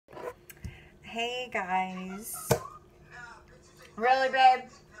Hey guys. Really, babe?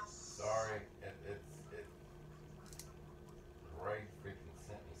 Sorry, Ray freaking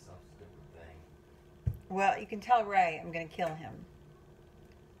sent me some stupid thing. Well, you can tell Ray I'm gonna kill him.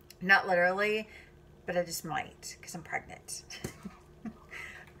 Not literally, but I just might because I'm pregnant.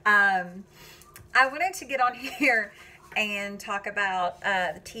 I wanted to get on here and talk about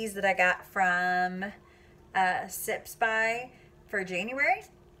the teas that I got from Sips By for January.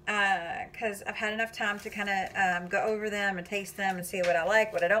 Because I've had enough time to kind of go over them and taste them and see what I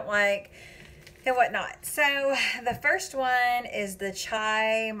like, what I don't like, and whatnot. So the first one is the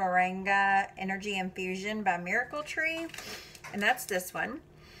Chai Moringa Energy Infusion by Miracle Tree, and that's this one.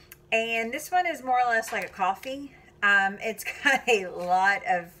 And this one is more or less like a coffee. It's got a lot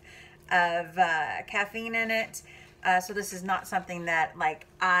of caffeine in it, so this is not something that like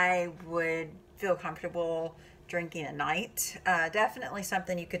I would feel comfortable drinking at night. Definitely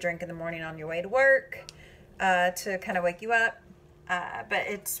something you could drink in the morning on your way to work to kind of wake you up. But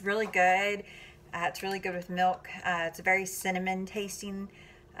it's really good. It's really good with milk. It's a very cinnamon tasting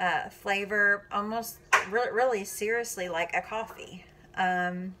flavor, almost really seriously like a coffee.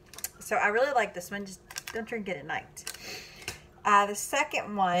 So I really like this one. Just don't drink it at night. The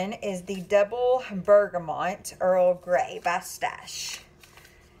second one is the Double Bergamot Earl Grey by Stash.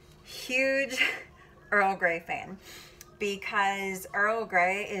 Huge Earl Grey fan because Earl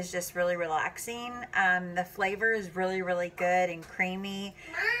Grey is just really relaxing. The flavor is really good and creamy.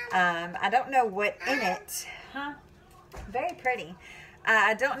 I don't know what in it, very pretty.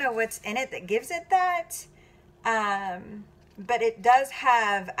 I don't know what's in it that gives it that, but it does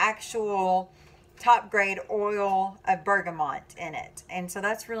have actual top grade oil of bergamot in it, and so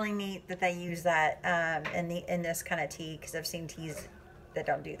that's really neat that they use that in this kind of tea, because I've seen teas that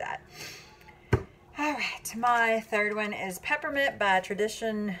don't do that. All right, my third one is Peppermint by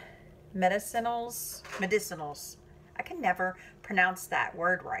Tradition Medicinals. I can never pronounce that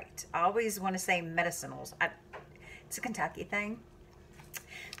word right. I always want to say medicinals. It's a Kentucky thing.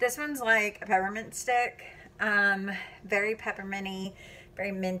 This one's like a peppermint stick. Very pepperminty,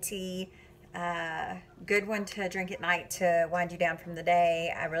 very minty. Good one to drink at night to wind you down from the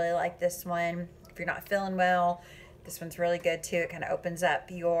day. I really like this one. If you're not feeling well, this one's really good too. It kind of opens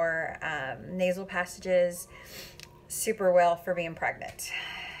up your nasal passages super well for being pregnant.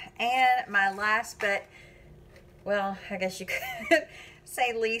 And my last, but, well, I guess you could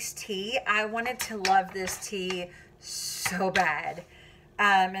say least tea. I wanted to love this tea so bad.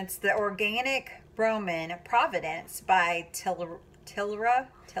 It's the Organic Roman Providence by Tillera?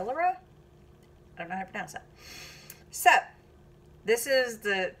 I don't know how to pronounce that. So, this is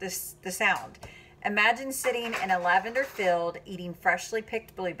the sound. Imagine sitting in a lavender field eating freshly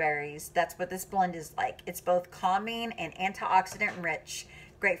picked blueberries. That's what this blend is like. It's both calming and antioxidant rich.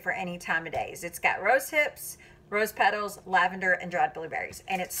 Great for any time of days. It's got rose hips, rose petals, lavender, and dried blueberries.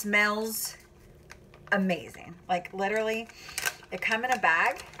 And it smells amazing. Like literally, it comes in a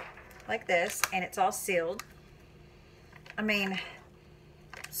bag like this and it's all sealed. I mean,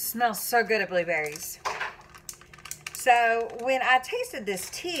 it smells so good of blueberries. So when I tasted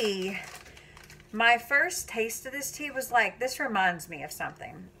this tea, my first taste of this tea was like, this reminds me of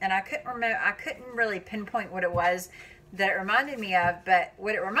something. And I couldn't really pinpoint what it was that it reminded me of, but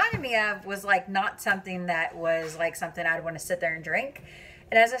what it reminded me of was like not something that was like something I'd want to sit there and drink.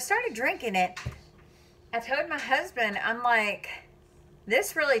 And as I started drinking it, I told my husband, I'm like,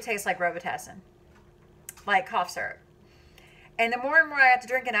 this really tastes like Robitussin, like cough syrup. And the more and more I got to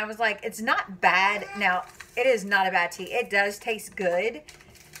drinking, I was like, it's not bad. Now, it is not a bad tea. It does taste good,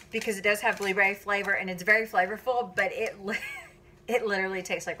 because it does have blueberry flavor and it's very flavorful, but it literally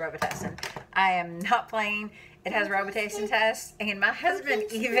tastes like Robitussin. I am not playing. It has Robitussin test, and my husband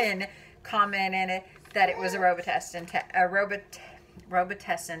even commented that it was a Robitussin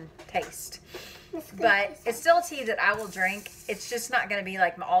taste. But it's still a tea that I will drink. It's just not going to be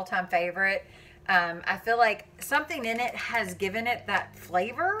like my all-time favorite. I feel like something in it has given it that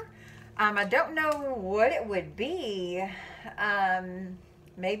flavor. I don't know what it would be.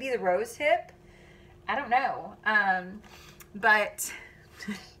 Maybe the rose hip. I don't know. But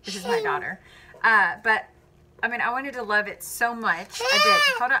this is my daughter. But I mean, I wanted to love it so much. I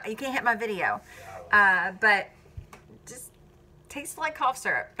did. Hold on, you can't hit my video. But just tastes like cough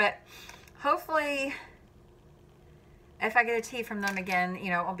syrup. But hopefully, if I get a tea from them again,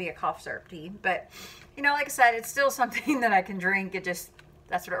 you know, it won't be a cough syrup tea. But you know, like I said, it's still something that I can drink. It just,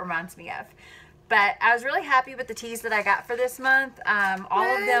 that's what it reminds me of. But I was really happy with the teas that I got for this month. All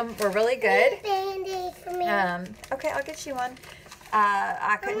of them were really good. Okay, I'll get you one.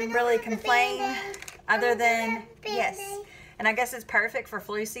 I couldn't really complain other than, yes. And I guess it's perfect for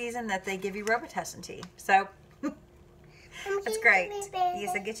flu season that they give you Robitussin tea. So that's great.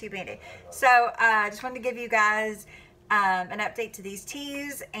 Yes, I get you, Bandy. So I just wanted to give you guys an update to these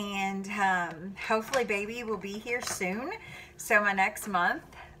teas, and hopefully baby will be here soon. So my next month,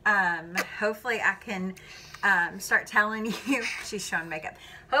 hopefully I can start telling you, she's showing makeup.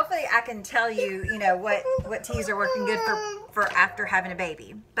 Hopefully I can tell you, you know, what teas are working good for after having a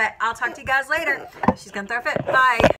baby. But I'll talk to you guys later. She's gonna throw a fit. Bye.